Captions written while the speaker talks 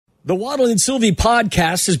The Waddle and Sylvie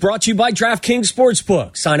podcast is brought to you by DraftKings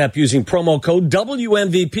Sportsbook. Sign up using promo code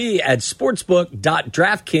WMVP at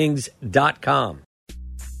sportsbook.draftkings.com.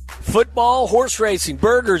 Football, horse racing,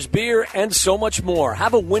 burgers, beer, and so much more.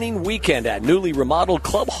 Have a winning weekend at newly remodeled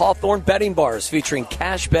Club Hawthorne betting bars featuring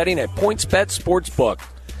cash betting at PointsBet Sportsbook.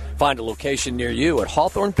 Find a location near you at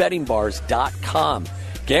hawthornebettingbars.com.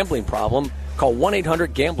 Gambling problem? Call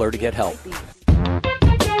 1-800-GAMBLER to get help.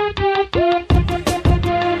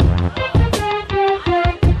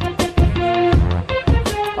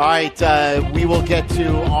 All right, we will get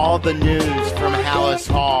to all the news from Hallis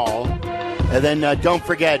Hall. And then don't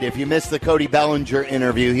forget, if you missed the Cody Bellinger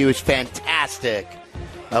interview, he was fantastic.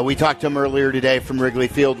 We talked to him earlier today from Wrigley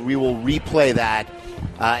Field. We will replay that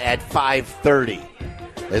at 5:30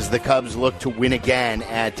 as the Cubs look to win again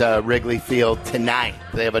at Wrigley Field tonight.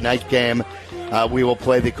 They have a night game. We will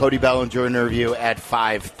play the Cody Bellinger interview at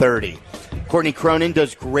 5:30. Courtney Cronin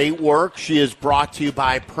does great work. She is brought to you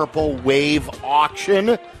by Purple Wave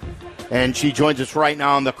Auction. And she joins us right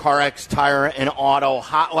now on the CarX Tire and Auto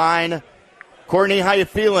Hotline. Courtney, how you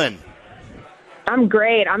feeling? I'm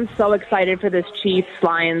great. I'm so excited for this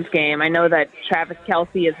Chiefs-Lions game. I know that Travis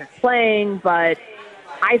Kelce isn't playing, but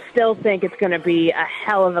I still think it's going to be a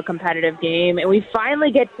hell of a competitive game. And we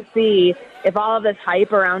finally get to see if all of this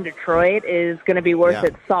hype around Detroit is going to be worth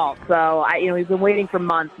its salt. So, we've been waiting for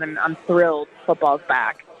months, and I'm thrilled football's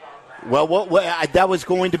back. Well, that was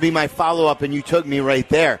going to be my follow-up, and you took me right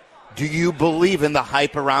there. Do you believe in the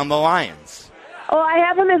hype around the Lions? Oh, I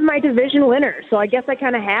have them as my division winner, so I guess I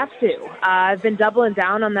kind of have to. I've been doubling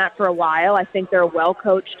down on that for a while. I think they're a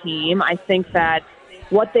well-coached team. I think that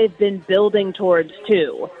what they've been building towards,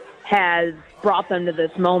 too, has brought them to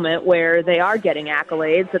this moment where they are getting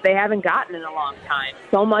accolades that they haven't gotten in a long time.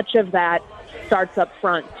 So much of that starts up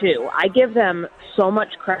front, too. I give them so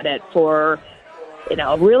much credit for,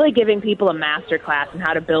 really giving people a master class in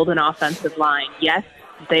how to build an offensive line. Yes,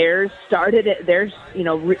 build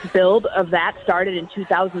of that started in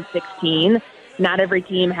 2016. Not every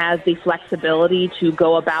team has the flexibility to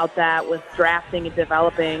go about that with drafting and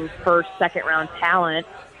developing first, second-round talent,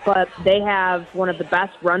 but they have one of the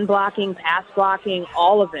best run blocking, pass blocking,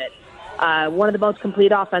 all of it. One of the most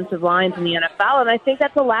complete offensive lines in the NFL, and I think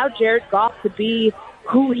that's allowed Jared Goff to be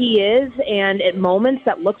who he is, and at moments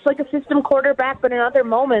that looks like a system quarterback, but in other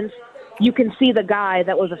moments you can see the guy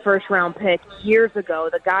that was a first-round pick years ago,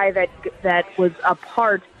 the guy that was a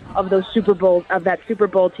part of that Super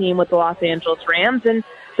Bowl team with the Los Angeles Rams, and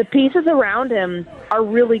the pieces around him are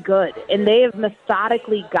really good, and they have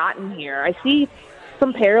methodically gotten here. I see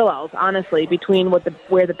some parallels, honestly, between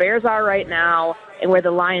where the Bears are right now and where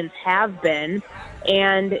the Lions have been,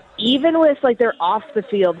 and even with their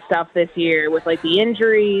off-the-field stuff this year, with the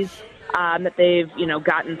injuries that they've,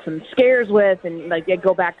 gotten some scares with, and they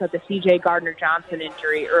go back to the C.J. Gardner-Johnson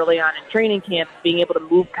injury early on in training camp, being able to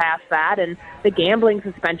move past that, and the gambling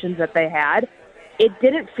suspensions that they had. It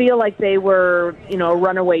didn't feel like they were, a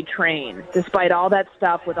runaway train, despite all that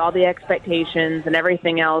stuff with all the expectations and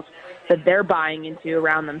everything else that they're buying into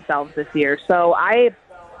around themselves this year. So I've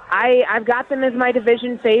got them as my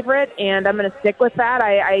division favorite, and I'm going to stick with that.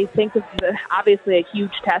 I think it's obviously a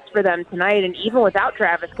huge test for them tonight, and even without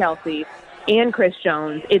Travis Kelce and Chris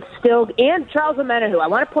Jones, it's still – and Charles Omenihu. I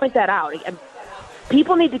want to point that out.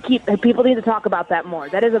 People need to talk about that more.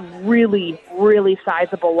 That is a really, really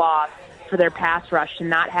sizable loss for their pass rush to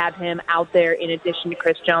not have him out there in addition to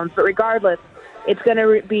Chris Jones. But regardless, it's going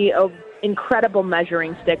to be an incredible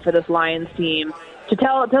measuring stick for this Lions team to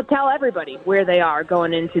tell everybody where they are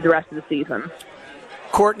going into the rest of the season.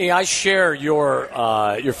 Courtney, I share your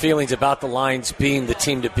feelings about the Lions being the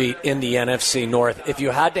team to beat in the NFC North. If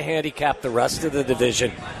you had to handicap the rest of the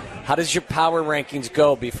division, how does your power rankings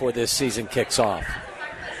go before this season kicks off?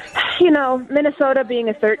 Minnesota being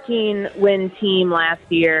a 13-win team last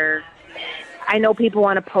year, I know people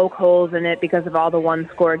want to poke holes in it because of all the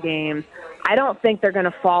one-score games. I don't think they're going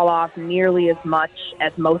to fall off nearly as much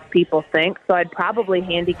as most people think, so I'd probably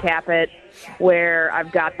handicap it where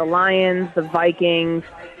I've got the Lions, the Vikings,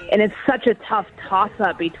 and it's such a tough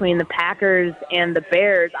toss-up between the Packers and the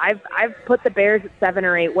Bears. I've put the Bears at 7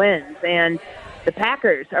 or 8 wins, and the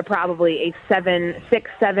Packers are probably a 6,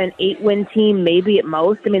 7, 8-win team, maybe at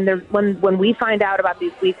most. I mean, when we find out about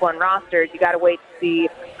these Week 1 rosters, you got to wait to see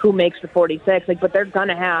who makes the 46. But they're going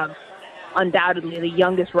to have undoubtedly the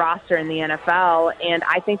youngest roster in the NFL, and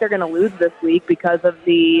I think they're going to lose this week because of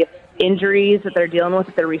the injuries that they're dealing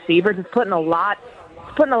with their receivers. It's putting a lot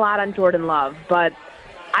on Jordan Love, but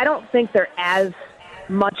I don't think they're as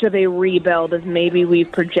much of a rebuild as maybe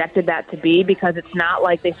we've projected that to be, because it's not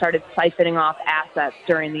like they started siphoning off assets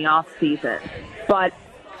during the off season. But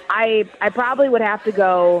I probably would have to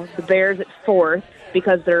go the Bears at 4th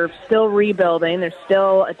because they're still rebuilding. They're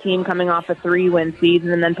still a team coming off a 3-win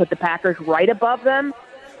season, and then put the Packers right above them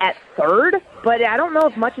at 3rd. But I don't know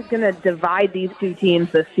if much is going to divide these two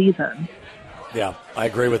teams this season. Yeah, I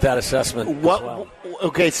agree with that assessment as well.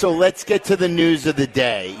 Okay, so let's get to the news of the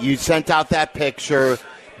day. You sent out that picture.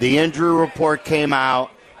 The injury report came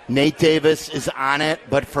out. Nate Davis is on it,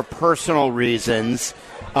 but for personal reasons.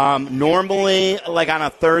 Normally, like on a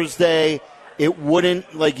Thursday, it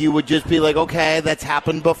wouldn't, like you would just be like, okay, that's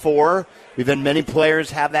happened before. We've had many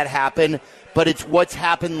players have that happen, but it's what's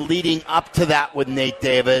happened leading up to that with Nate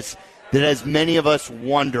Davis that has many of us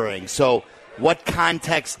wondering. So what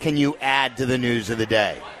context can you add to the news of the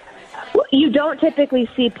day? Well, you don't typically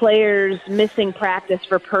see players missing practice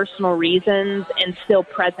for personal reasons and still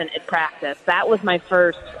present at practice. That was my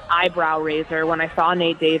first eyebrow raiser when I saw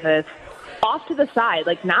Nate Davis off to the side,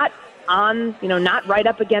 like not on, not right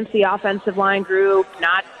up against the offensive line group,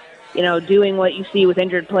 not, doing what you see with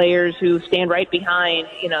injured players who stand right behind,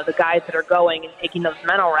 the guys that are going and taking those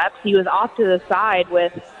mental reps. He was off to the side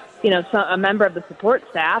with, a member of the support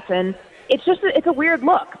staff, and it's a weird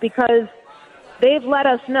look because they've let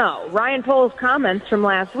us know. Ryan Pohl's comments from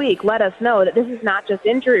last week let us know that this is not just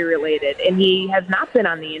injury related, and he has not been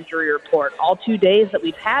on the injury report all 2 days that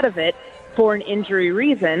we've had of it for an injury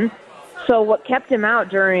reason. So what kept him out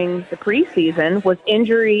during the preseason was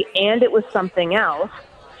injury, and it was something else.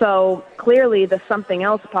 So clearly the something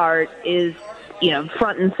else part is,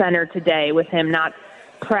 front and center today with him not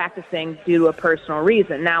practicing due to a personal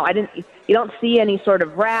reason. Now, you don't see any sort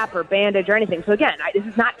of wrap or bandage or anything. So again, this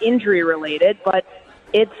is not injury related, but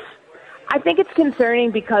I think it's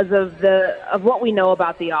concerning because of what we know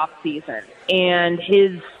about the off season and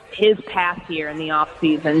his path here in the off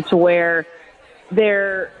season, to where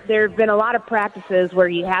there have been a lot of practices where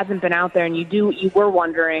he hasn't been out there, and you were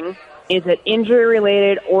wondering, is it injury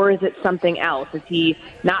related or is it something else? Is he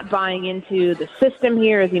not buying into the system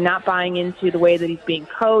here? Is he not buying into the way that he's being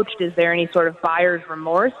coached? Is there any sort of buyer's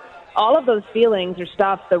remorse? All of those feelings are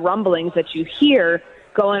stuff, the rumblings that you hear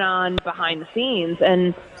going on behind the scenes.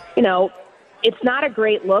 And, it's not a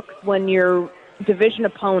great look when your division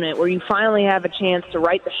opponent, where you finally have a chance to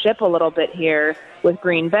right the ship a little bit here with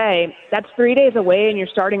Green Bay, that's 3 days away, and your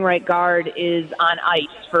starting right guard is on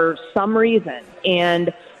ice for some reason.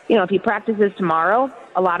 And if he practices tomorrow,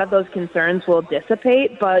 a lot of those concerns will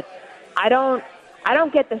dissipate. But I don't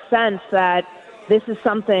get the sense that this is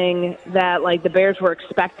something that the Bears were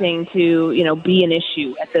expecting to be an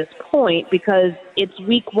issue at this point, because it's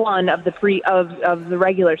week 1 of the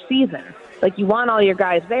regular season. You want all your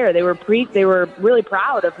guys there. They were really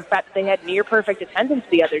proud of the fact that they had near perfect attendance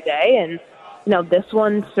the other day, and this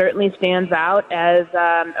one certainly stands out as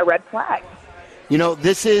a red flag.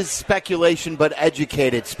 This is speculation, but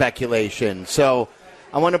educated speculation. So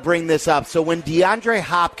I want to bring this up. So when DeAndre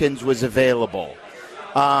Hopkins was available,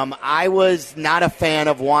 I was not a fan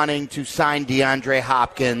of wanting to sign DeAndre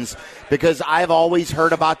Hopkins because I've always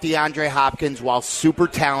heard about DeAndre Hopkins. While super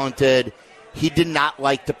talented, he did not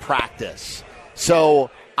like to practice.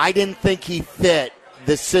 So I didn't think he fit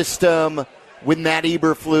the system with Matt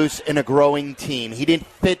Eberflus in a growing team. He didn't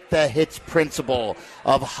fit the HITS principle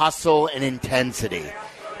of hustle and intensity.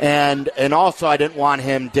 And also I didn't want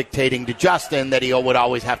him dictating to Justin that he would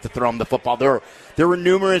always have to throw him the football. There were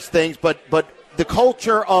numerous things, but the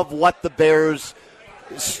culture of what the Bears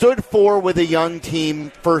stood for with a young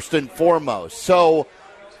team first and foremost. So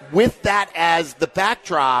with that as the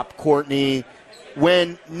backdrop, Courtney,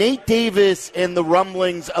 when Nate Davis and the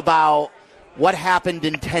rumblings about what happened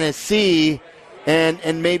in Tennessee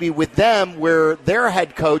and maybe with them, where their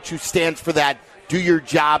head coach, who stands for that do your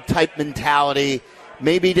job type mentality,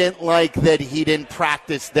 maybe didn't like that he didn't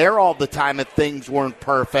practice there all the time if things weren't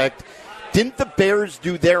perfect. Didn't the Bears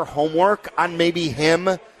do their homework on maybe him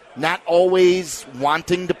not always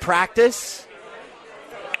wanting to practice?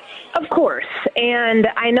 Of course. And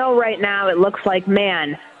I know right now it looks like,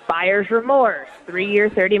 buyer's remorse, 3-year,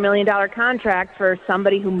 $30 million contract for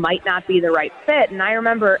somebody who might not be the right fit. And I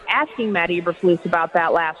remember asking Matt Eberflus about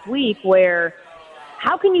that last week, where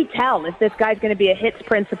how can you tell if this guy's going to be a HITS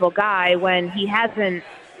principal guy when he's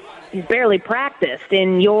barely practiced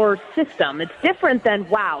in your system? It's different than,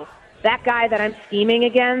 that guy that I'm scheming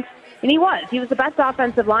against. And he was the best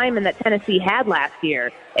offensive lineman that Tennessee had last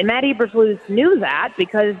year. And Matt Eberflus knew that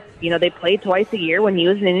because, they played twice a year when he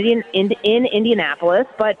was in Indianapolis.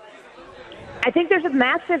 But I think there's a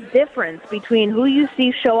massive difference between who you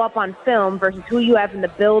see show up on film versus who you have in the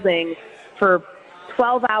building for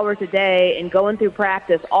 12 hours a day and going through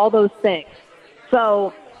practice, all those things.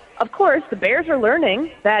 So, of course, the Bears are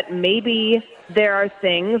learning that maybe there are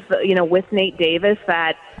things, with Nate Davis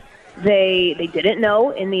that they didn't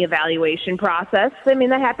know in the evaluation process. I mean,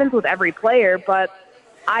 that happens with every player, but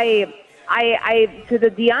I to the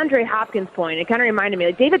DeAndre Hopkins point, it kind of reminded me,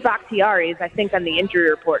 like David Bakhtiari is, I think, on the injury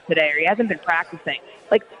report today, or he hasn't been practicing.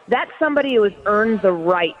 Like, that's somebody who has earned the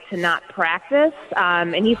right to not practice,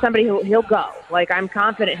 and he's somebody who he'll go. Like, I'm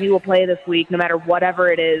confident he will play this week, no matter whatever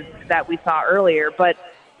it is that we saw earlier. But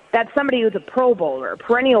that's somebody who's a Pro Bowler,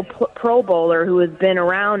 perennial Pro Bowler who has been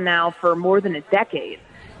around now for more than a decade.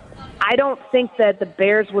 I don't think that the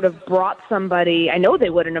Bears would have brought somebody, I know they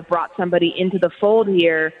wouldn't have brought somebody into the fold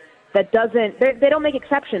here that doesn't, they don't make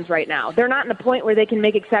exceptions right now. They're not in a point where they can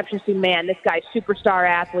make exceptions to, man, this guy's superstar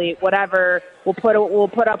athlete, whatever, we'll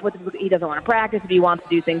put up with it. He doesn't want to practice if he wants to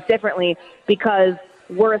do things differently because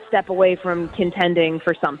we're a step away from contending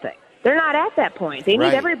for something. They're not at that point. They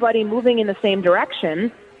need everybody moving in the same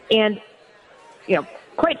direction. And,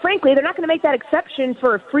 quite frankly, they're not going to make that exception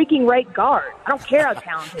for a freaking right guard. I don't care how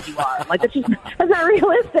talented you are. Like, that's not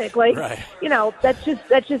realistic. Like, that's just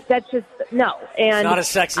no. And it's not a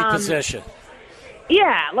sexy position.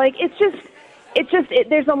 Yeah, like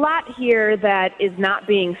there's a lot here that is not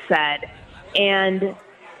being said. And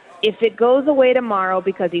if it goes away tomorrow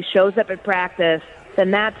because he shows up at practice,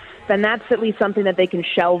 then that's at least something that they can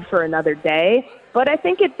shelve for another day. But I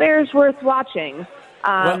think it bears worth watching.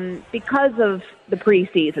 Because of the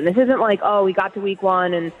preseason. This isn't like, we got to week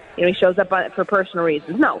one and he shows up for personal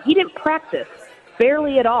reasons. No, he didn't practice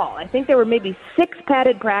barely at all. I think there were maybe 6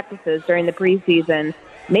 padded practices during the preseason,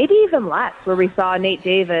 maybe even less, where we saw Nate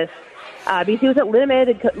Davis because he was at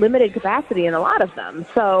limited capacity in a lot of them.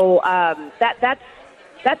 So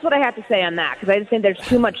that's what I have to say on that, because I just think there's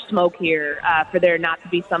too much smoke here for there not to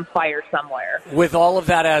be some fire somewhere. With all of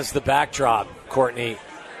that as the backdrop, Courtney,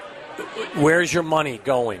 where's your money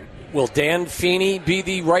going? Will Dan Feeney be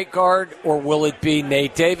the right guard, or will it be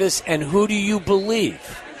Nate Davis? And who do you believe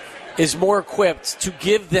is more equipped to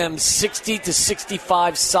give them 60 to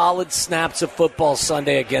 65 solid snaps of football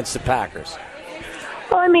Sunday against the Packers?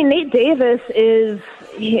 Well, I mean, Nate Davis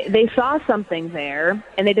they saw something there,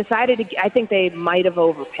 and they decided I think they might have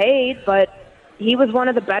overpaid, but he was one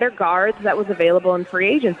of the better guards that was available in free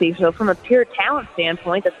agency. So from a pure talent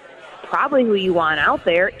standpoint, that's probably who you want out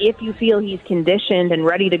there if you feel he's conditioned and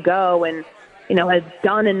ready to go and, has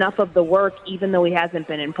done enough of the work even though he hasn't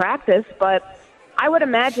been in practice. But I would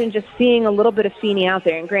imagine just seeing a little bit of Feeney out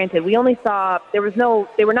there. And granted, we only saw, they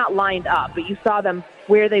were not lined up, but you saw them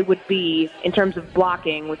where they would be in terms of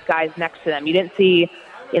blocking with guys next to them. You didn't see,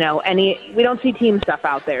 we don't see team stuff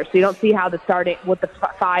out there. So you don't see how what the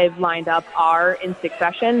 5 lined up are in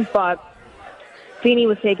succession, but Feeney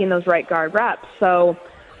was taking those right guard reps. So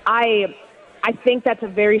I think that's a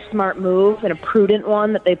very smart move and a prudent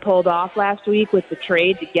one that they pulled off last week with the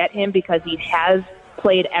trade to get him, because he has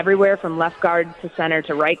played everywhere from left guard to center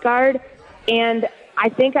to right guard. And I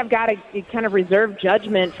think I've got to kind of reserve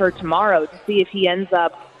judgment for tomorrow to see if he ends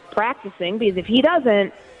up practicing, because if he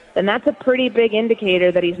doesn't, then that's a pretty big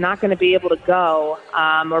indicator that he's not going to be able to go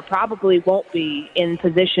or probably won't be in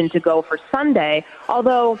position to go for Sunday.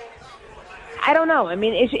 Although, I don't know. I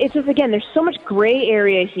mean, it's just, again, there's so much gray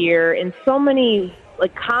area here and so many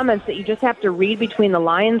comments that you just have to read between the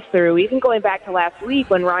lines through. Even going back to last week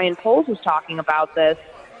when Ryan Poles was talking about this,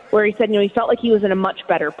 where he said, he felt like he was in a much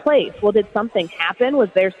better place. Well, did something happen? Was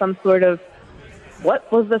there some sort of,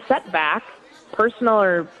 what was the setback, personal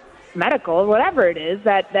or medical, or whatever it is,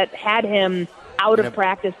 that had him out of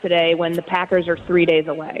practice today when the Packers are 3 days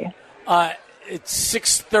away? It's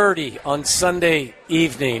 6:30 on Sunday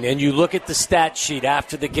evening, and you look at the stat sheet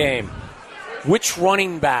after the game. Which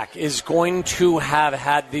running back is going to have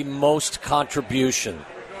had the most contribution?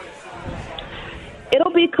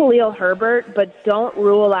 It'll be Khalil Herbert, but don't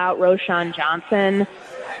rule out Roschon Johnson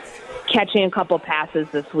catching a couple passes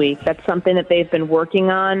this week. That's something that they've been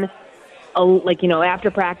working on.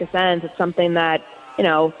 After practice ends, it's something that,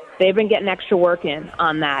 they've been getting extra work in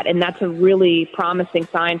on that. And that's a really promising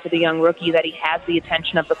sign for the young rookie, that he has the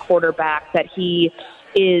attention of the quarterback, that he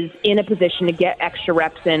is in a position to get extra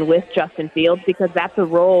reps in with Justin Fields, because that's a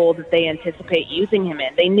role that they anticipate using him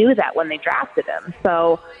in. They knew that when they drafted him.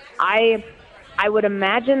 So I would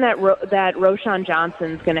imagine that Roschon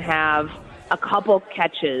Johnson's going to have a couple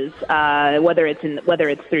catches, whether it's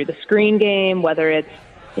through the screen game, whether it's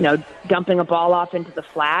dumping a ball off into the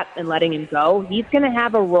flat and letting him go. He's going to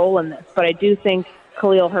have a role in this, but I do think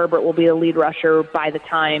Khalil Herbert will be the lead rusher by the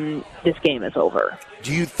time this game is over.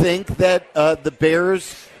 Do you think that the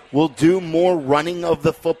Bears will do more running of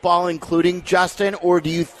the football, including Justin, or do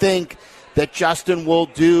you think that Justin will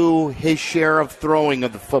do his share of throwing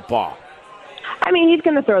of the football? I mean, he's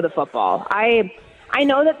going to throw the football. I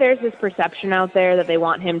know that there's this perception out there that they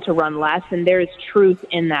want him to run less, and there is truth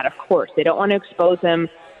in that, of course. They don't want to expose him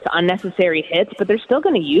to unnecessary hits, but they're still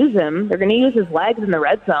going to use him. They're going to use his legs in the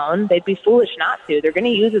red zone. They'd be foolish not to. They're going to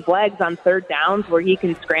use his legs on third downs where he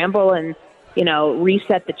can scramble and,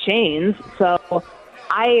 reset the chains. So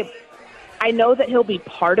I know that he'll be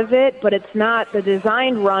part of it, but it's not the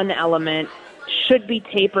designed run element should be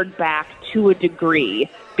tapered back to a degree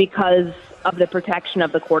because of the protection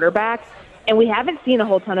of the quarterback. And we haven't seen a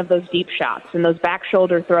whole ton of those deep shots and those back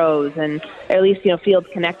shoulder throws and at least, Fields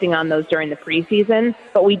connecting on those during the preseason.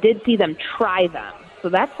 But we did see them try them. So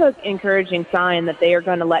that's an encouraging sign that they are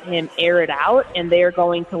going to let him air it out and they are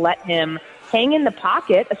going to let him hang in the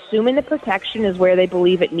pocket, assuming the protection is where they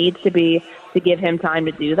believe it needs to be to give him time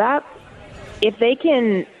to do that. If they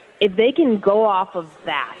can go off of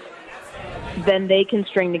that, then they can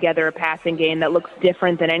string together a passing game that looks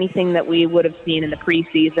different than anything that we would have seen in the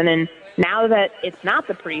preseason. And now that it's not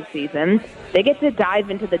the preseason, they get to dive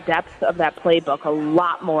into the depths of that playbook a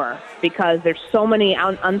lot more because there's so many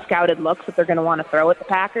unscouted looks that they're going to want to throw at the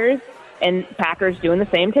Packers, and Packers doing the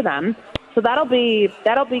same to them. So that'll be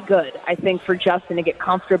good, I think, for Justin to get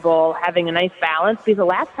comfortable having a nice balance because the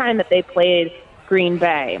last time that they played Green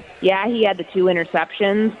Bay, yeah, he had the 2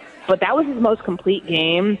 interceptions, but that was his most complete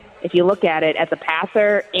game if you look at it as a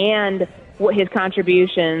passer and his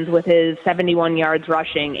contributions with his 71 yards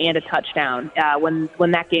rushing and a touchdown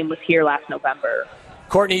when that game was here last November.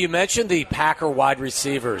 Courtney, you mentioned the Packer wide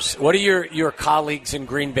receivers. What are your colleagues in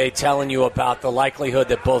Green Bay telling you about the likelihood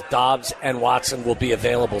that both Dobbs and Watson will be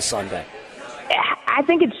available Sunday? I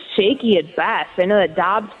think it's shaky at best. I know that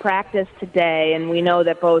Dobbs practiced today, and we know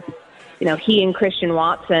that both he and Christian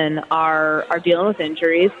Watson are dealing with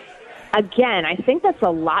injuries. Again, I think that's a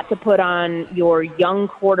lot to put on your young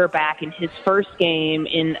quarterback in his first game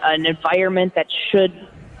in an environment that should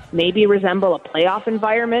maybe resemble a playoff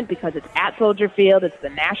environment because it's at Soldier Field, it's the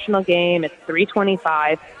national game, it's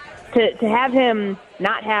 325. To have him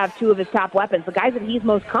not have 2 of his top weapons, the guys that he's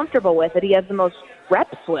most comfortable with, that he has the most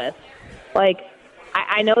reps with,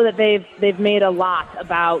 I know that they've made a lot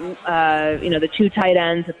about the 2 tight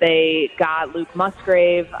ends that they got, Luke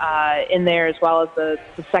Musgrave in there, as well as the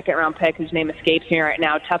second round pick whose name escapes me right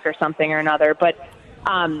now, Tucker something or another. But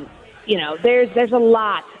there's a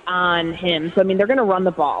lot on him. So they're going to run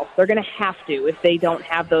the ball. They're going to have to if they don't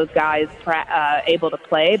have those guys able to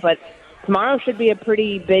play. But tomorrow should be a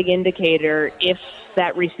pretty big indicator if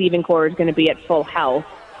that receiving core is going to be at full health.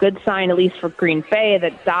 Good sign, at least for Green Bay,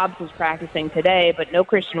 that Dobbs was practicing today, but no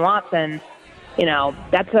Christian Watson. That'll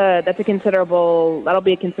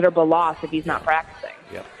be a considerable loss if he's not practicing.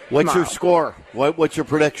 Yep. What's your score? What's your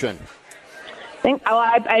prediction?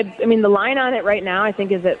 I mean, the line on it right now, I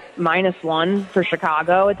think, is at -1 for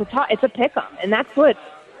Chicago. It's a pick-em, and that's what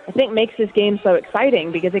I think makes this game so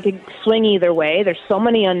exciting because it could swing either way. There's so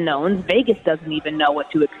many unknowns. Vegas doesn't even know what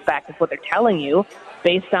to expect. It's what they're telling you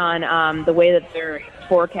based on the way that they're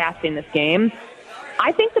forecasting this game.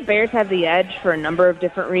 I think the Bears have the edge for a number of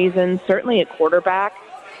different reasons, certainly at quarterback,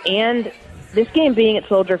 and this game being at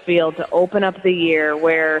Soldier Field to open up the year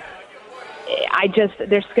where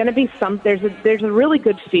there's going to be there's a really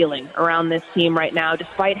good feeling around this team right now,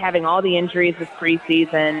 despite having all the injuries this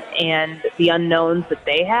preseason and the unknowns that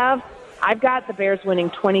they have. I've got the Bears winning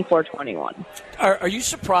 24-21. Are you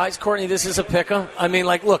surprised, Courtney, this is a pick-em? I mean,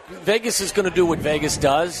 look, Vegas is going to do what Vegas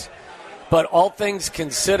does, but all things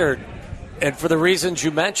considered, and for the reasons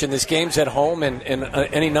you mentioned, this game's at home, and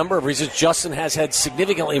any number of reasons, Justin has had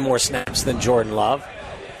significantly more snaps than Jordan Love,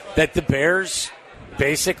 that the Bears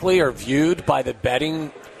basically are viewed by the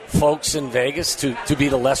betting folks in Vegas to be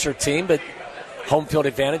the lesser team, but home field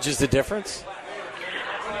advantage is the difference?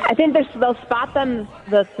 I think they'll spot them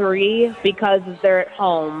the 3 because they're at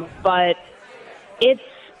home, but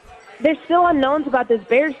there's still unknowns about this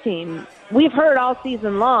Bears team. We've heard all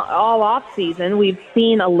season long, all off season. We've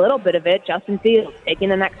seen a little bit of it. Justin Fields taking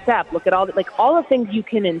the next step. Look at all the things you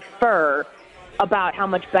can infer about how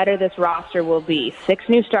much better this roster will be. 6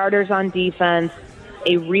 new starters on defense,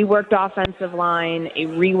 a reworked offensive line, a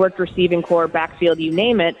reworked receiving core, backfield, you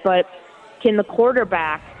name it. But can the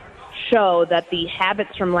quarterback show that the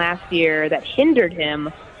habits from last year that hindered him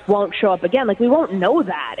won't show up again? We won't know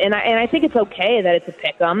that. And I think it's okay that it's a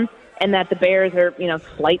pick-em and that the Bears are,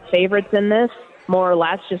 slight favorites in this, more or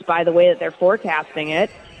less, just by the way that they're forecasting it.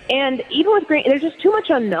 And even with Green, there's just too much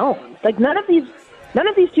unknown. None of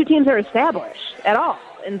these 2 teams are established at all.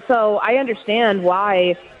 And so I understand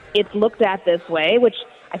why it's looked at this way, which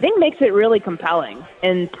I think makes it really compelling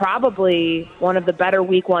and probably one of the better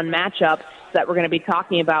Week 1 matchups that we're going to be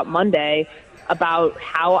talking about Monday about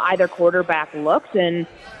how either quarterback looks, and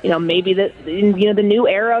maybe the new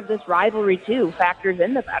era of this rivalry too factors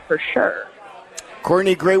into that for sure.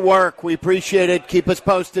 Courtney, great work. We appreciate it. Keep us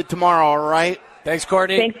posted tomorrow, all right? Thanks,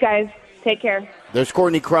 Courtney. Thanks, guys. Take care. There's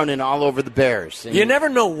Courtney Cronin all over the Bears. You never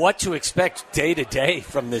know what to expect day to day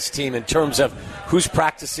from this team in terms of who's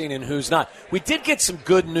practicing and who's not. We did get some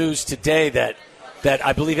good news today that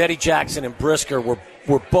I believe Eddie Jackson and Brisker were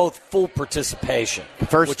both full participation.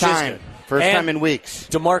 First time in weeks.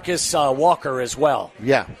 DeMarcus Walker as well.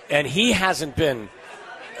 Yeah. And he hasn't been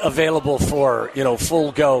available for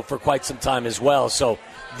full go for quite some time as well. So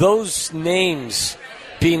those names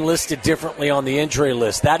being listed differently on the injury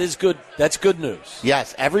list, that is good. That's good news.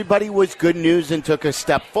 Yes, everybody was good news and took a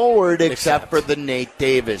step forward except for the Nate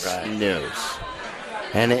Davis news.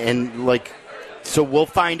 So we'll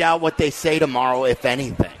find out what they say tomorrow, if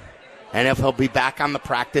anything, and if he'll be back on the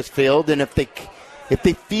practice field, and if they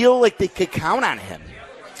feel like they could count on him.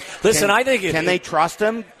 Listen, I think can they trust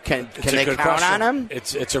him? Can they count on him?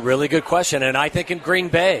 It's a really good question, and I think in Green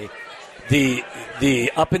Bay, the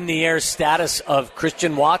up in the air status of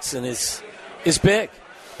Christian Watson is big,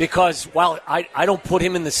 because while I don't put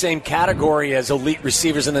him in the same category as elite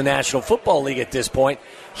receivers in the National Football League at this point,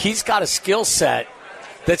 he's got a skill set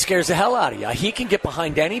that scares the hell out of you. He can get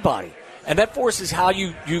behind anybody, and that forces how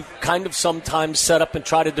you kind of sometimes set up and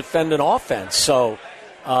try to defend an offense. So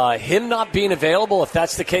him not being available, if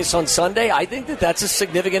that's the case on Sunday, I think that's a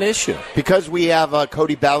significant issue. Because we have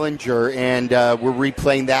Cody Bellinger, and we're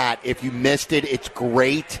replaying that. If you missed it, it's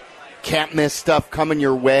great. Can't miss stuff coming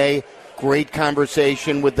your way. Great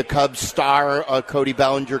conversation with the Cubs star, Cody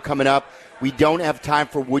Bellinger, coming up. We don't have time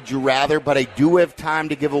for Would You Rather, but I do have time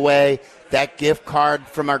to give away that gift card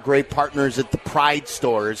from our great partners at the Pride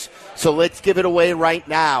Stores. So let's give it away right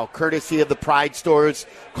now, courtesy of the Pride Stores.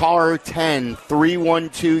 Caller 10,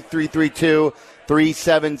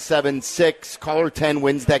 312-332-3776. Caller 10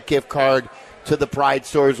 wins that gift card to the Pride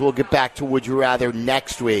Stores. We'll get back to Would You Rather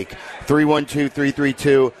next week.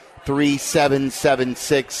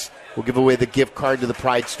 312-332-3776. We'll give away the gift card to the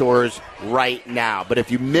Pride Stores right now. But if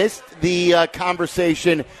you missed the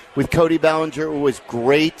conversation with Cody Bellinger, it was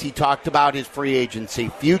great. He talked about his free agency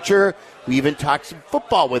future. We even talked some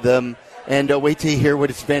football with him. And wait till you hear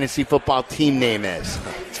what his fantasy football team name is.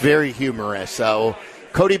 It's very humorous. So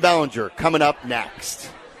Cody Bellinger coming up next.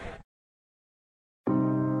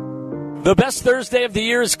 The best Thursday of the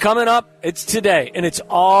year is coming up. It's today, and it's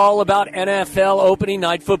all about NFL opening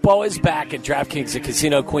night. Football is back, and DraftKings, the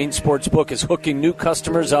Casino Queen Sportsbook, is hooking new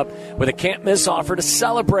customers up with a can't-miss offer to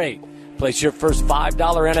celebrate. Place your first $5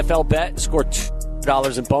 NFL bet and score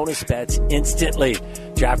 $2 in bonus bets instantly.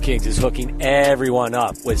 DraftKings is hooking everyone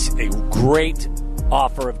up with a great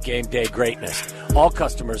offer of game day greatness. All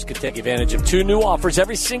customers can take advantage of 2 new offers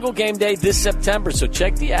every single game day this September, so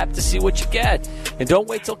check the app to see what you get. And don't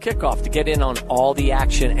wait till kickoff to get in on all the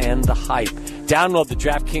action and the hype. Download the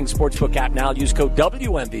DraftKings Sportsbook app now. Use code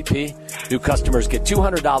WMVP. New customers get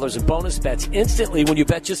 $200 in bonus bets instantly when you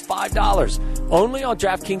bet just $5. Only on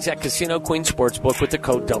DraftKings at Casino Queen Sportsbook with the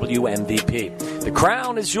code WMVP. The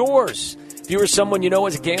crown is yours. If you or someone you know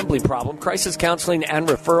has a gambling problem, crisis counseling and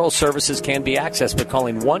referral services can be accessed by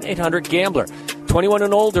calling 1-800-GAMBLER. 21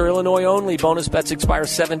 and older, Illinois only. Bonus bets expire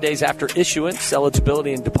 7 days after issuance.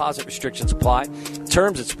 Eligibility and deposit restrictions apply.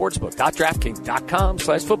 Terms at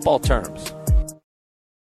sportsbook.draftkings.com/football terms.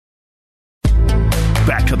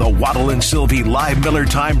 Back to the Waddle and Sylvie live Miller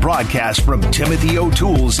Time broadcast from Timothy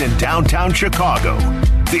O'Toole's in downtown Chicago.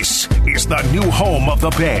 This is the new home of the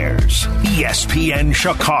Bears, ESPN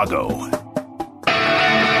Chicago.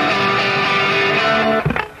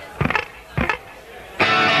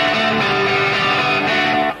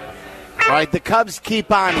 All right, the Cubs keep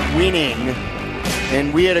on winning,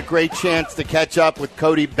 and we had a great chance to catch up with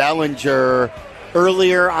Cody Bellinger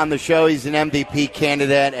earlier on the show. He's an MVP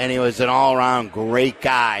candidate, and he was an all-around great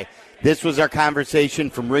guy. This was our conversation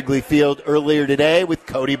from Wrigley Field earlier today with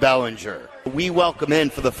Cody Bellinger. We welcome in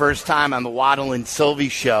for the first time on the Waddle and Sylvie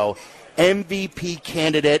show, MVP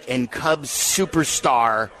candidate and Cubs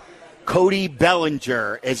superstar Cody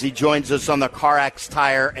Bellinger, as he joins us on the CarX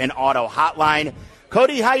Tire and Auto Hotline.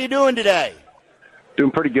 Cody, how you doing today?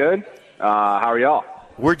 Doing pretty good. How are y'all?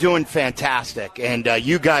 We're doing fantastic, and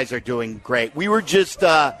you guys are doing great. We were just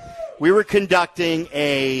we were conducting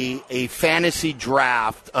a fantasy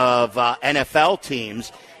draft of NFL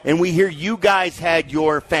teams, and we hear you guys had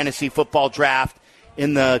your fantasy football draft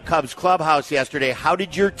in the Cubs clubhouse yesterday. How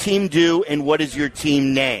did your team do, and what is your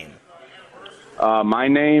team name? My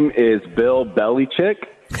name is Bill Belichick.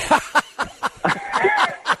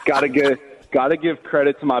 Gotta give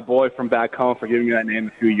credit to my boy from back home for giving me that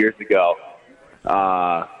name a few years ago. So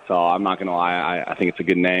I'm not going to lie. I think it's a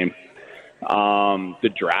good name. The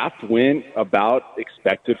draft went about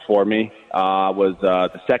expected for me. Was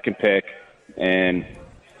the second pick, and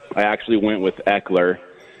I actually went with Eckler.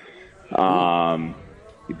 I'm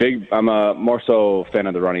a more so fan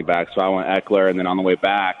of the running back, so I went Eckler, and then on the way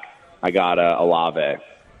back, I got Olave.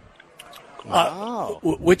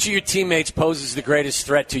 Which of your teammates poses the greatest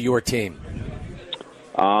threat to your team?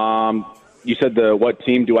 You said what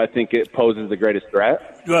team do I think it poses the greatest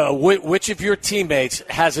threat? Which of your teammates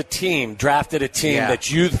has drafted a team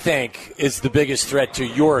that you think is the biggest threat to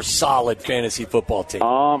your solid fantasy football team?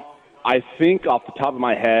 I think off the top of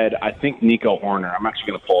my head, I think Nico Horner. I'm actually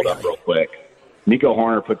going to pull it up real quick. Nico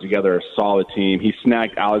Horner put together a solid team. He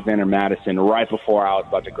snagged Alexander Madison right before I was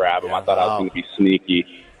about to grab him. I thought I was going to be sneaky.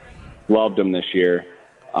 Loved him this year.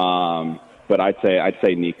 But I'd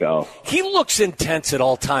say Nico. He looks intense at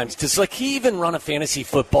all times. Does he even run a fantasy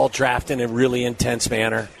football draft in a really intense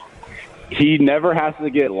manner? He never has to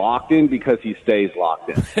get locked in because he stays locked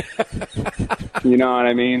in. You know what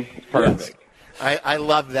I mean? It's perfect. Yes. I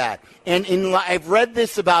love that. And I've read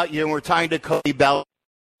this about you, and we're talking to Cody Bellinger,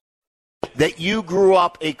 that you grew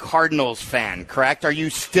up a Cardinals fan, correct? Are you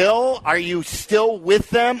still with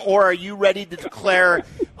them, or are you ready to declare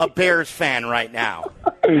a Bears fan right now?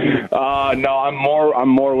 No, I'm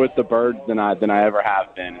more with the Birds than I ever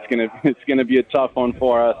have been. It's gonna be a tough one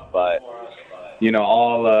for us, but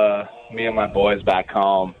all me and my boys back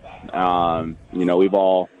home, we've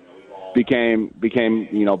all became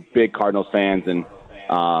big Cardinals fans, and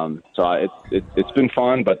so it's been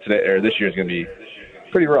fun, but this year's gonna be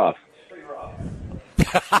pretty rough.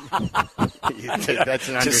 That's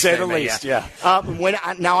an understatement, to say the least. Yeah.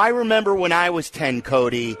 I remember when I was 10,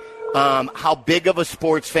 Cody, how big of a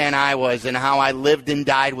sports fan I was and how I lived and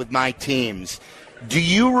died with my teams. Do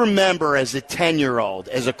you remember, as a 10-year-old,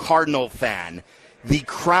 as a Cardinal fan, the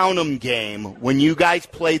Crown'em game when you guys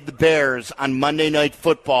played the Bears on Monday Night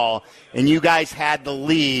Football and you guys had the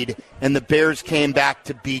lead and the Bears came back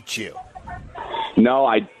to beat you? No,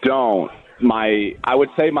 I don't. I would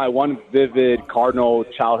say my one vivid Cardinal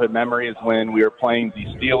childhood memory is when we were playing the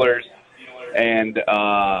Steelers, and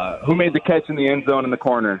who made the catch in the end zone in the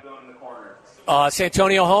corner?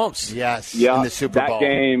 Santonio Holmes. Yes, yeah, in the Super Bowl.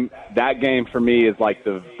 That game for me is like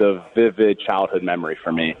the vivid childhood memory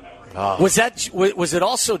for me. Oh. Was it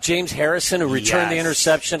also James Harrison who returned the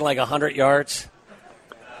interception 100 yards?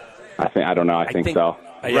 I think so.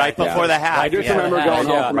 Right before the half. I just remember going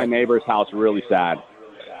home from my neighbor's house really sad.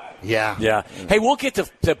 Yeah. Hey, we'll get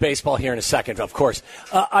to baseball here in a second, of course.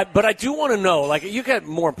 But I do want to know, you got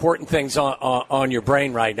more important things on your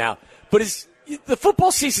brain right now. But as the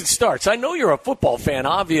football season starts, I know you're a football fan,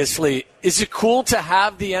 obviously. Is it cool to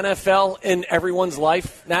have the NFL in everyone's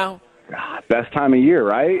life now? Best time of year,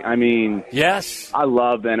 right? I mean, yes. I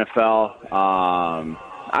love the NFL.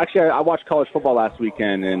 Actually, I watched college football last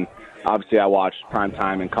weekend, and obviously I watched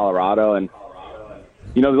primetime in Colorado, and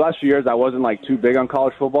the last few years I wasn't too big on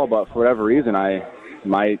college football, but for whatever reason I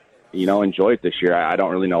might, enjoy it this year. I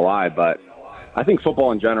don't really know why, but I think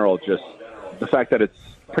football in general, just the fact that it's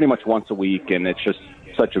pretty much once a week and it's just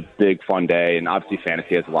such a big fun day, and obviously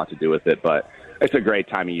fantasy has a lot to do with it, but it's a great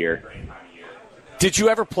time of year. Did you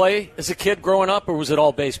ever play as a kid growing up, or was it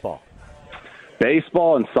all baseball?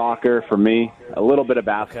 Baseball and soccer for me. A little bit of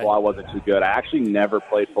basketball. Okay. I wasn't too good. I actually never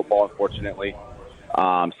played football, unfortunately,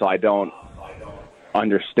 so I don't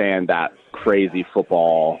understand that crazy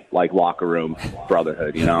football locker room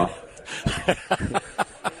brotherhood. I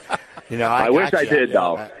wish I did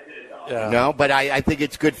though. No, but I think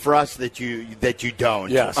it's good for us that you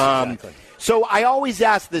don't. Yes, exactly. So I always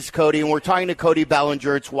ask this, Cody, and we're talking to Cody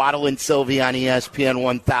Bellinger. It's Waddle and Sylvie on ESPN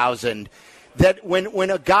 1000. That when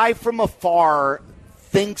a guy from afar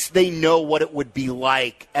thinks they know what it would be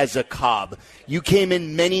like as a Cub. You came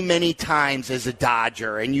in many, many times as a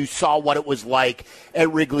Dodger, and you saw what it was like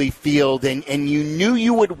at Wrigley Field, and you knew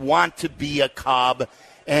you would want to be a Cub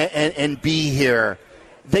and be here,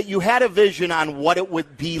 that you had a vision on what it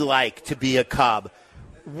would be like to be a Cub.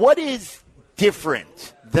 What is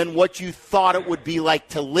different than what you thought it would be like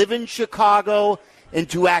to live in Chicago and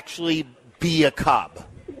to actually be a Cub?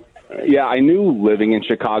 Yeah, I knew living in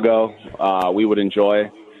Chicago we would enjoy.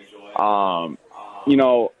 I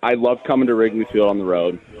loved coming to Wrigley Field on the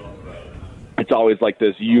road. It's always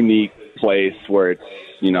this unique place where it's,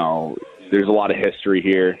 there's a lot of history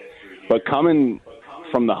here. But coming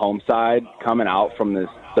from the home side, coming out from this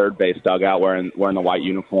third base dugout wearing the white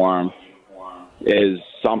uniform is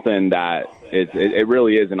something that it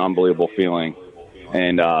really is an unbelievable feeling.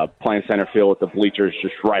 And playing center field with the bleachers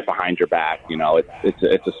just right behind your back,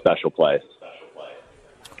 it's a special place.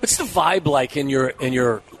 What's the vibe like in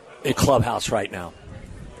your clubhouse right now?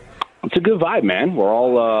 It's a good vibe, man. We're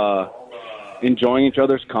all enjoying each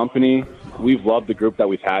other's company. We've loved the group that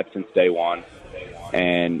we've had since day one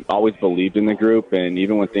and always believed in the group. And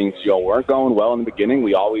even when things weren't going well in the beginning,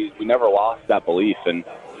 we never lost that belief. And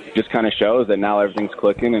it just kind of shows that now everything's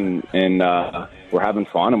clicking and we're having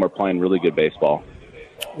fun and we're playing really good baseball.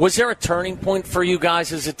 Was there a turning point for you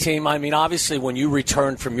guys as a team? I mean, obviously when you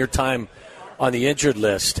returned from your time on the injured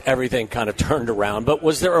list, everything kind of turned around. But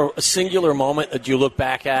was there a singular moment that you look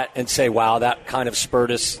back at and say, wow, that kind of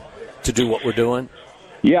spurred us to do what we're doing?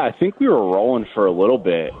 Yeah, I think we were rolling for a little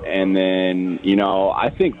bit. And then,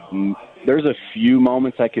 I think there's a few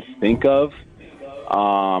moments I could think of.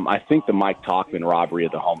 I think the Mike Tauchman robbery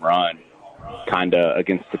of the home run kind of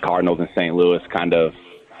against the Cardinals in St. Louis kind of,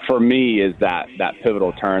 for me, is that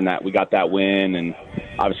pivotal turn that we got that win. And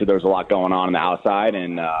obviously there was a lot going on the outside,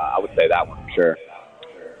 and I would say that one for sure.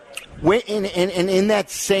 In that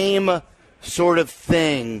same sort of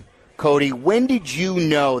thing, Cody, when did you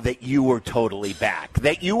know that you were totally back?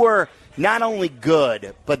 That you were not only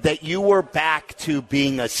good, but that you were back to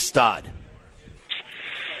being a stud?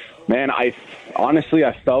 Man, I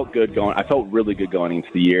felt good I felt really good going into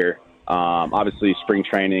the year. Obviously, spring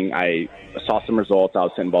training, I saw some results. I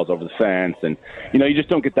was hitting balls over the fence. And, you just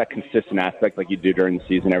don't get that consistent aspect like you do during the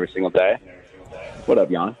season every single day. What up,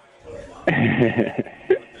 Jan?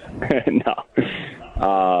 No.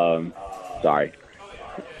 Sorry.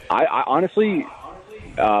 I honestly,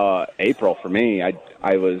 April for me,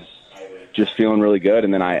 I was just feeling really good.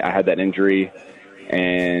 And then I had that injury.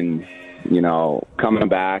 And, coming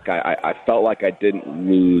back, I felt like I didn't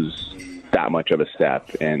lose that much of a step,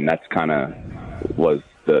 and that's kind of was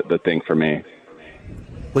the thing for me.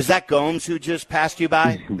 Was that Gomes who just passed you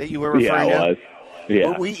by that you were referring to?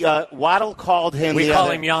 Yeah, it was. Yeah. Waddle called him. We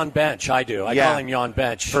call him Jan Bench. I do. I call him Jan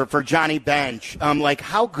Bench. For Johnny Bench.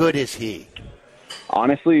 How good is he?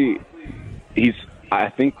 Honestly, I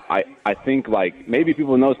think like maybe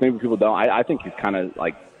people know this, maybe people don't. I think he's kind of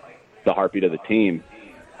like the heartbeat of the team.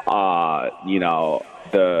 The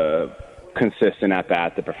consistent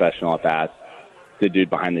at-bats, the professional at-bats, the dude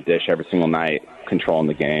behind the dish every single night, controlling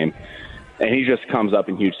the game. And he just comes up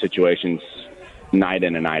in huge situations night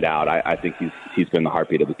in and night out. I think he's been the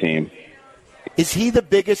heartbeat of the team. Is he the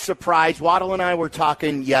biggest surprise? Waddle and I were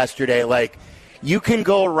talking yesterday, you can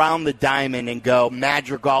go around the diamond and go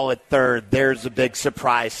Madrigal at third, there's a big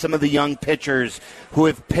surprise. Some of the young pitchers who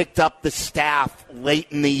have picked up the staff late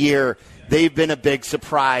in the year, they've been a big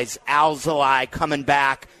surprise. Alzolay coming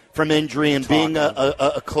back from injury and being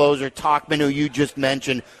a closer. Tauchman, who you just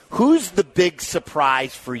mentioned. Who's the big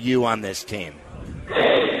surprise for you on this team?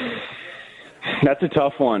 That's a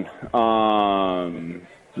tough one.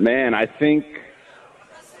 Man, I think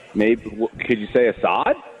maybe, could you say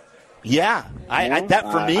Assad? Yeah,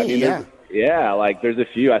 that for me, yeah. There's a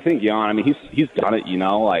few. I think Jan, he's done it,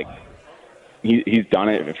 he's done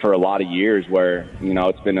it for a lot of years where,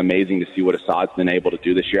 it's been amazing to see what Assad's been able to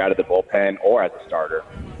do this year out of the bullpen or as a starter.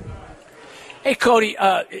 Hey, Cody,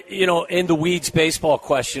 in the weeds baseball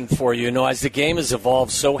question for you, as the game has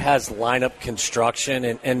evolved, so has lineup construction.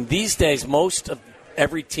 And these days, most of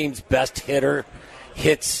every team's best hitter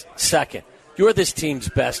hits second. You're this team's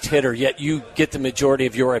best hitter, yet you get the majority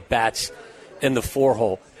of your at-bats in the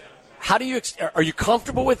four-hole. Are you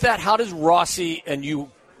comfortable with that? How does Rossi and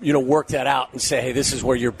you work that out and say, hey, this is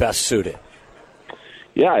where you're best suited?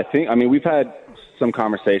 Yeah, we've had some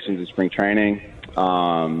conversations in spring training.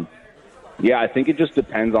 I think it just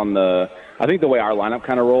depends on the way our lineup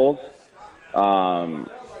kind of rolls. 1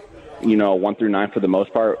 through 9 for the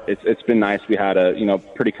most part. It's been nice. We had a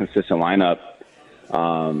pretty consistent lineup.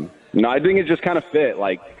 I think it just kind of fit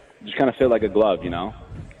like a glove.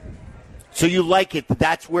 So you like it?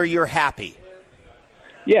 That's where you're happy.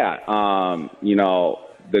 Yeah.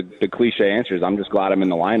 The cliche answer is I'm just glad I'm in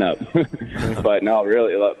the lineup. But no,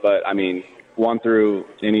 really. But 1 through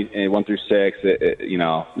 6,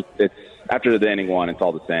 it's after the inning one, it's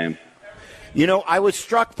all the same. I was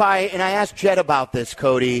struck by, and I asked Jed about this,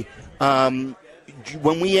 Cody. When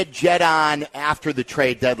we had Jed on after the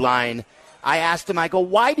trade deadline, I asked him, I go,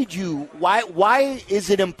 why is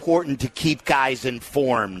it important to keep guys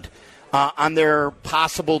informed on their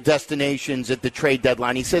possible destinations at the trade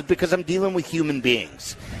deadline? He said, because I'm dealing with human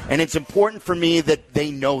beings, and it's important for me that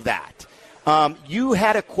they know that. You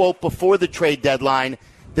had a quote before the trade deadline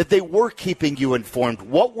that they were keeping you informed.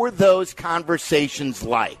 What were those conversations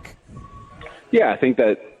like? Yeah, I think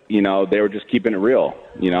that, they were just keeping it real.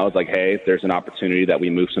 It's like, hey, if there's an opportunity that we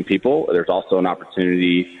move some people, there's also an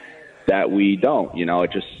opportunity that we don't.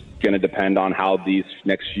 It's just going to depend on how these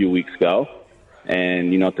next few weeks go.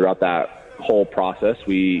 And, throughout that whole process,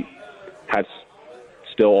 we had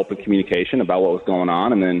still open communication about what was going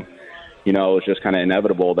on. And then, it was just kind of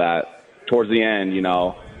inevitable that towards the end,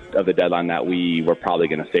 of the deadline that we were probably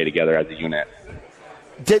going to stay together as a unit.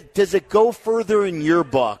 Does it go further in your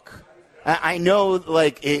book? I know,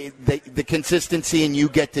 the consistency and you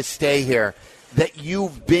get to stay here, that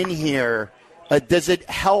you've been here. Does it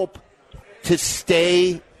help to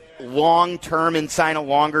stay long-term and sign a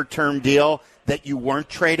longer-term deal that you weren't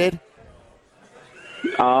traded?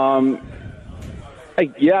 Yeah,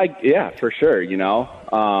 for sure.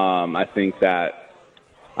 I think that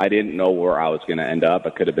I didn't know where I was going to end up.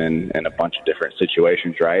 I could have been in a bunch of different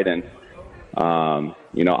situations, right? And,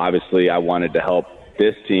 obviously I wanted to help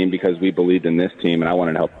this team because we believed in this team, and I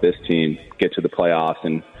wanted to help this team get to the playoffs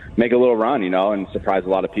and make a little run, and surprise a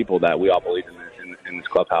lot of people that we all believe in this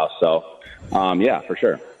clubhouse. So, yeah, for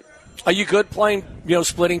sure. Are you good playing,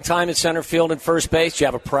 splitting time in center field and first base? Do you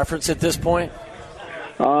have a preference at this point?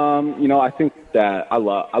 I think that I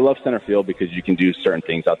love center field because you can do certain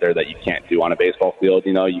things out there that you can't do on a baseball field.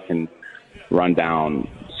 You can run down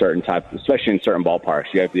certain types, especially in certain ballparks.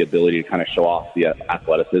 You have the ability to kind of show off the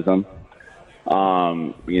athleticism.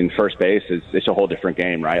 In first base, it's a whole different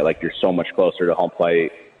game, right? Like, you're so much closer to home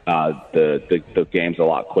plate. The game's a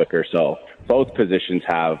lot quicker. So both positions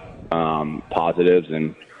have positives,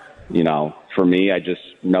 and for me, I just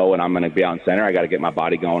know when I'm going to be out in center, I got to get my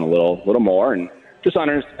body going a little more, and just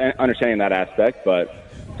understanding that aspect, but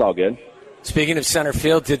it's all good. Speaking of center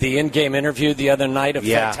field, did the in-game interview the other night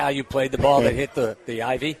affect how you played the ball that hit the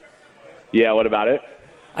ivy? Yeah, what about it?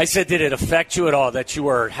 I said, did it affect you at all that you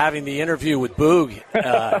were having the interview with Boog?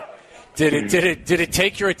 Did it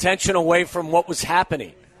take your attention away from what was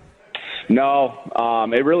happening? No,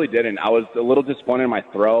 it really didn't. I was a little disappointed in my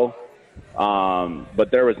throw,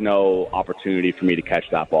 but there was no opportunity for me to catch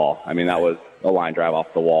that ball. I mean, that was a line drive off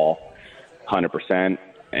the wall, 100%.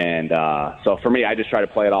 And so for me, I just tried to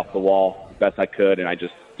play it off the wall best I could, and I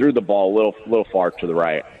just threw the ball a little far to the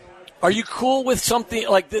right. Are you cool with something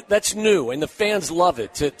like that's new, and the fans love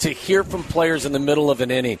it, to hear from players in the middle of an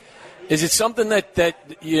inning? Is it something that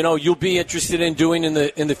you'll be interested in doing in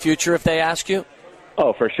the future if they ask you?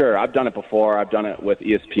 Oh, for sure. I've done it before. I've done it with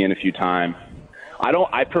ESPN a few times.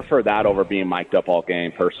 I prefer that over being mic'd up all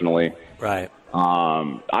game, personally. Right.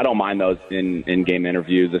 I don't mind those in-game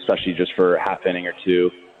interviews, especially just for a half inning or two.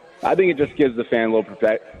 I think it just gives the fan a little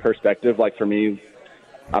perspective. Like, for me,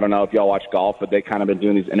 I don't know if y'all watch golf, but they kind of been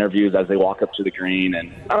doing these interviews as they walk up to the green.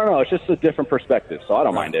 And I don't know, it's just a different perspective, so I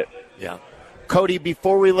don't mind it. Yeah. Cody,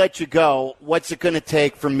 before we let you go, what's it going to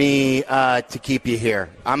take for me to keep you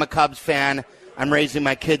here? I'm a Cubs fan. I'm raising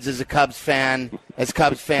my kids as Cubs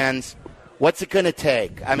fans. What's it going to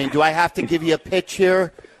take? I mean, do I have to give you a pitch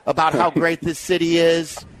here about how great this city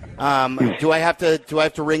is? Do I have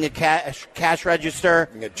to ring a cash register?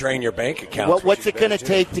 You're going to drain your bank account. What's it going to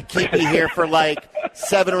take to keep me here for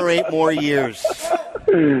 7 or 8 more years?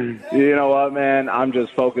 You know what, man? I'm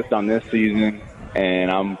just focused on this season,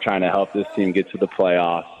 and I'm trying to help this team get to the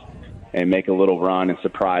playoffs and make a little run and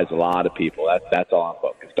surprise a lot of people. That's all I'm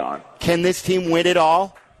focused on. Can this team win it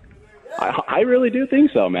all? I really do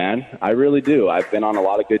think so, man. I really do. I've been on a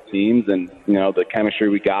lot of good teams, and, the chemistry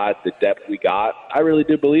we got, the depth we got, I really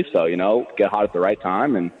do believe so, get hot at the right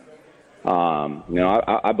time. And,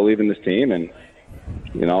 I believe in this team, and,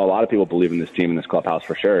 a lot of people believe in this team in this clubhouse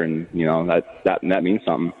for sure. And, that means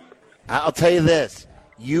something. I'll tell you this.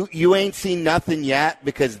 You ain't seen nothing yet,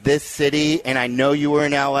 because this city, and I know you were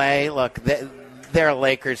in L.A., look, they're a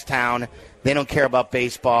Lakers town. They don't care about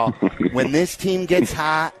baseball. When this team gets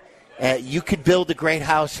hot, you could build a great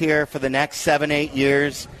house here for the next 7-8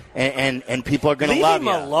 years, and people are going to love you.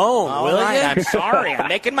 Leave him alone, will you? I'm sorry. I'm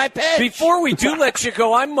making my pitch. Before we do let you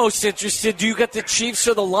go, I'm most interested. Do you got the Chiefs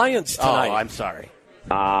or the Lions tonight? Oh, I'm sorry.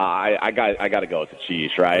 I got to go with the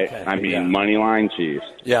Chiefs, right? Okay. Money line Chiefs.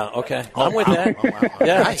 Yeah, okay. I'm with that. Wow.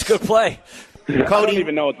 Yeah, that's a good play. Cody, I don't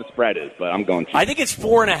even know what the spread is, but I'm going Chiefs. I think it's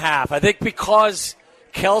 4.5. I think because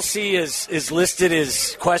Kelsey is listed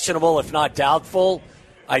as questionable, if not doubtful,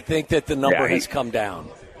 I think that the number has come down.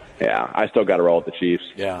 Yeah, I still got to roll with the Chiefs.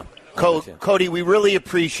 Yeah. Cody, we really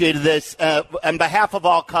appreciated this. On behalf of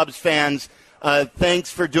all Cubs fans, thanks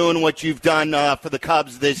for doing what you've done for the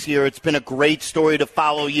Cubs this year. It's been a great story to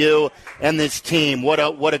follow you and this team. What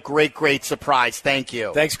a great surprise. Thank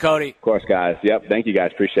you. Thanks, Cody. Of course, guys. Yep, thank you,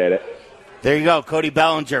 guys. Appreciate it. There you go, Cody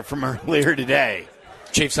Bellinger from earlier today.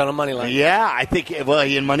 Chiefs on a money line. Yeah, I think, he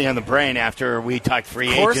had money on the brain after we talked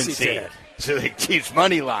free agency. Of course he did. So the Chiefs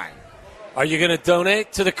money line. Are you going to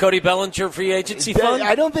donate to the Cody Bellinger free agency fund?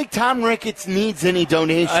 I don't think Tom Ricketts needs any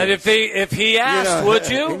donations. If he asked, would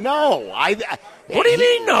you? No. What do you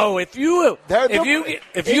mean no? If you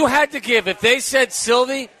had to give, if they said,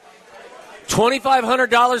 Sylvie,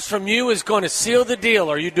 $2,500 from you is going to seal the deal,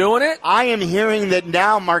 are you doing it? I am hearing that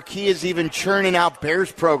now Marquee is even churning out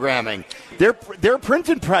Bears programming. They're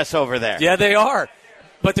printing press over there. Yeah, they are.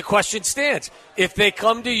 But the question stands. If they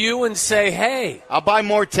come to you and say, hey, I'll buy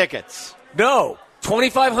more tickets. No.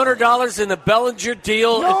 $2,500 in the Bellinger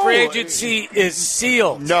deal and free agency is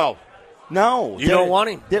sealed. No. You don't want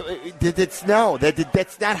him? That's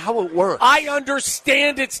not how it works. I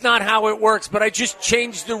understand it's not how it works, but I just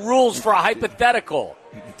changed the rules for a hypothetical.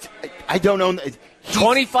 I don't know.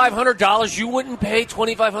 $2,500? You wouldn't pay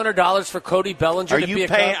 $2,500 for Cody Bellinger to be a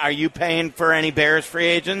Cub? Are you paying for any Bears free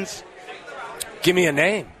agents? Give me a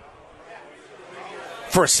name.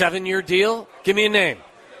 For a 7-year deal? Give me a name.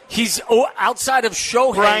 He's outside of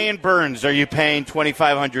Shohei. Brian Burns, are you paying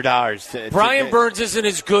 $2,500? Brian Burns isn't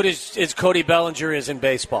as good as Cody Bellinger is in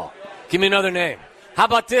baseball. Give me another name. How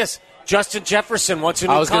about this? Justin Jefferson wants a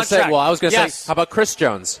new contract. I was going to say, how about Chris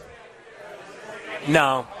Jones?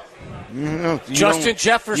 No. Justin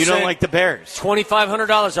Jefferson. You don't like the Bears.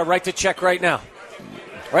 $2,500. I'll write the check right now.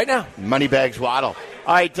 Right now. Moneybags Waddle.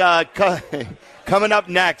 All right, coming up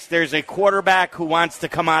next, there's a quarterback who wants to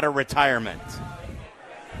come out of retirement.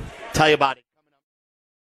 Tell you about it.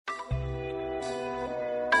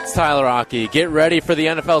 It's Tyler Rocky. Get ready for the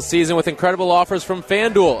NFL season with incredible offers from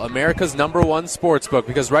FanDuel, America's #1 sportsbook,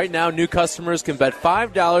 because right now new customers can bet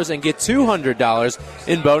 $5 and get $200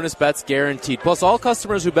 in bonus bets guaranteed. Plus, all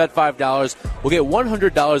customers who bet $5 will get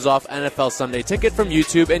 $100 off NFL Sunday Ticket from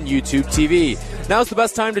YouTube and YouTube TV. Now's the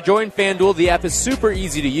best time to join FanDuel. The app is super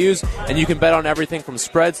easy to use, and you can bet on everything from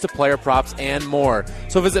spreads to player props and more.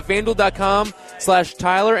 So visit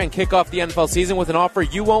FanDuel.com/Tyler and kick off the NFL season with an offer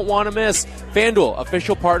you won't want to miss. FanDuel,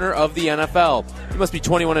 official partner of the NFL. You must be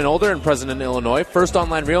 21 and older and present in Illinois. First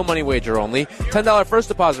online real money wager only. $10 first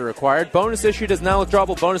deposit required. Bonus issued as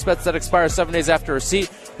non-withdrawable bonus bets that expire 7 days after receipt.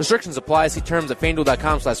 Restrictions apply. See terms at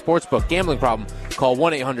FanDuel.com/sportsbook. Gambling problem? Call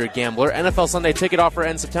 1-800-GAMBLER. NFL Sunday Ticket offer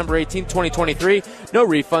ends September 18, 2023. No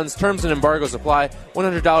refunds. Terms and embargoes apply.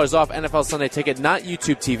 $100 off NFL Sunday Ticket, not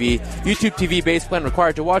YouTube TV. YouTube TV base plan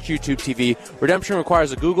required to watch YouTube TV. Redemption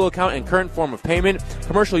requires a Google account and current form of payment.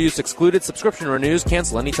 Commercial use excluded. Subscription renews.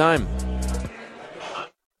 Cancel anytime.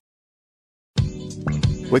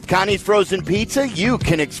 With Connie's Frozen Pizza, you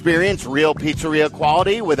can experience real pizzeria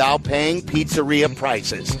quality without paying pizzeria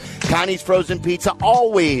prices. Connie's Frozen Pizza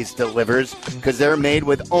always delivers because they're made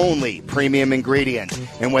with only premium ingredients.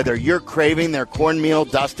 And whether you're craving their cornmeal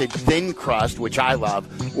dusted thin crust, which I love,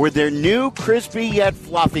 or their new crispy yet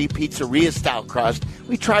fluffy pizzeria-style crust,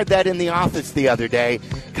 we tried that in the office the other day.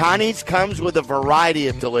 Connie's comes with a variety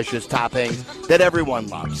of delicious toppings that everyone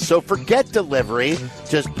loves. So forget delivery.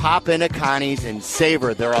 Just pop into Connie's and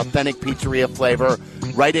savor their authentic pizzeria flavor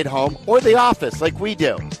right at home or the office like we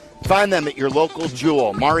do. Find them at your local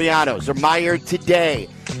Jewel, Mariano's, or Meijer today.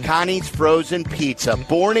 Connie's Frozen Pizza,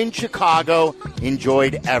 born in Chicago,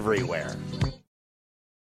 enjoyed everywhere.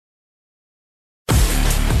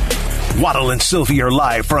 Waddle and Sylvie are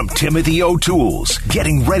live from Timothy O'Toole's,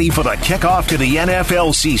 getting ready for the kickoff to the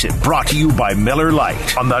NFL season. Brought to you by Miller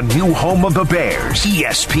Lite on the new home of the Bears,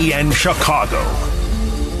 ESPN Chicago.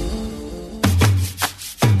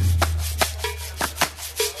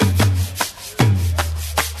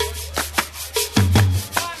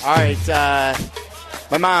 All right,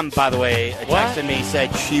 my mom, by the way, texted me,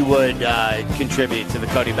 said she would contribute to the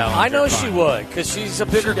Cody Bellinger I know fund. she would, because she's a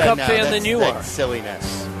bigger Cub fan than you are.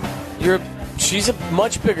 Silliness. She's a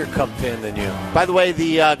much bigger Cub fan than you. By the way,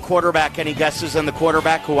 the quarterback, any guesses on the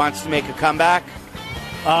quarterback who wants to make a comeback?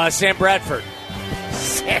 Sam Bradford.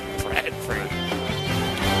 Sam Bradford.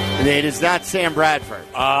 It is not Sam Bradford.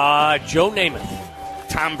 Joe Namath.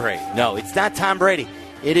 Tom Brady. No, it's not Tom Brady.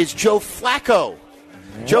 It is Joe Flacco.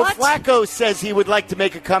 Joe Flacco says he would like to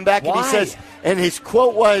make a comeback. Why? And he says, and his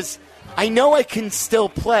quote was, "I know I can still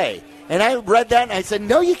play." And I read that and I said,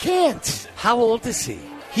 "No, you can't." How old is he?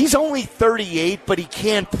 He's only 38, but he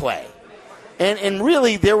can't play. And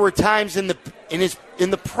really, there were times in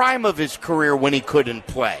the prime of his career when he couldn't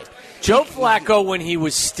play. Joe Flacco, when he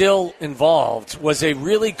was still involved, was a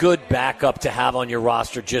really good backup to have on your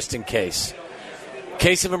roster just in case.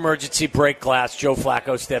 Case of emergency, break glass, Joe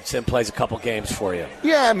Flacco steps in, plays a couple games for you.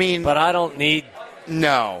 Yeah, I mean... But I don't need...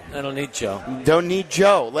 No. I don't need Joe. Don't need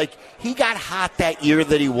Joe. Like, he got hot that year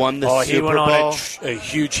that he won the Super Bowl. He went on a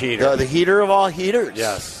huge heater. The heater of all heaters.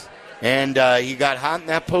 Yes. And he got hot in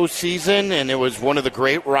that postseason, and it was one of the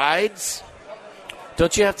great rides.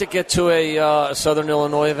 Don't you have to get to a Southern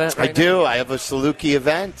Illinois event right I do. I have a Saluki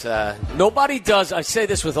event. Nobody does. I say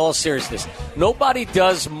this with all seriousness. Nobody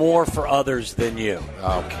does more for others than you.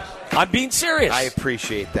 Okay. I'm being serious. I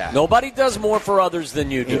appreciate that. Nobody does more for others than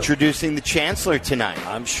you do. Introducing the Chancellor tonight.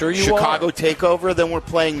 I'm sure you Chicago are. takeover, then we're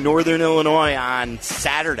playing Northern Illinois on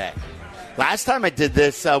Saturday. Last time I did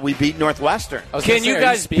this, we beat Northwestern. Can you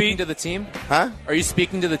guys speaking to the team? Huh? Are you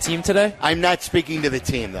speaking to the team today? I'm not speaking to the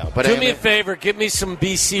team, though. But Do me a favor. Give me some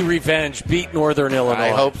BC revenge. Beat Northern Illinois.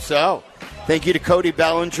 I hope so. Thank you to Cody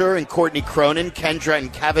Bellinger and Courtney Cronin, Kendra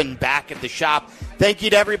and Kevin back at the shop. Thank you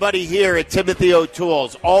to everybody here at Timothy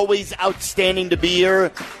O'Toole's. Always outstanding to be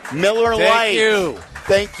here. Miller Lite. Thank you.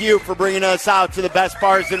 Thank you for bringing us out to the best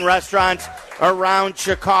bars and restaurants around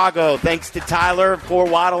Chicago. Thanks to Tyler for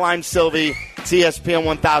Waddle. I'm Sylvie. It's ESPN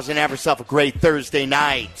 1000. Have yourself a great Thursday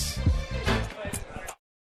night.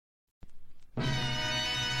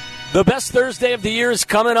 The best Thursday of the year is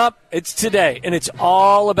coming up. It's today, and it's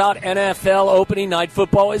all about NFL opening night.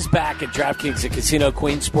 Football is back at DraftKings. The Casino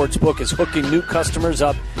Queen Sportsbook is hooking new customers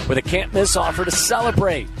up with a can't-miss offer to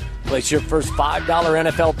celebrate. Place your first $5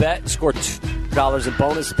 NFL bet and score $2 in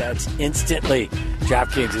bonus bets instantly.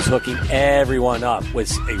 DraftKings is hooking everyone up with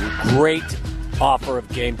a great offer of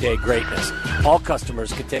game day greatness. All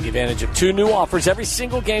customers can take advantage of 2 new offers every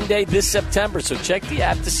single game day this September, so check the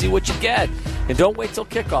app to see what you get. And don't wait till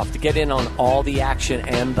kickoff to get in on all the action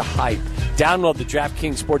and the hype. Download the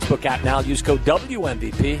DraftKings Sportsbook app now. Use code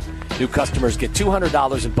WMVP. New customers get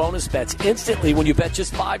 $200 in bonus bets instantly when you bet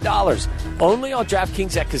just $5. Only on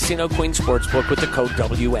DraftKings at Casino Queen Sportsbook with the code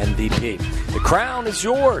WMVP. The crown is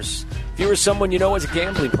yours. If you or someone you know has a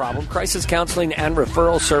gambling problem, crisis counseling and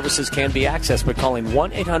referral services can be accessed by calling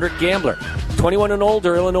 1-800-GAMBLER. 21 and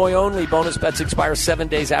older, Illinois only. Bonus bets expire 7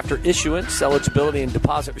 days after issuance. Eligibility and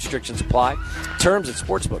deposit restrictions apply. Terms at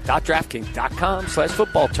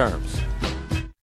sportsbook.draftkings.com/football terms.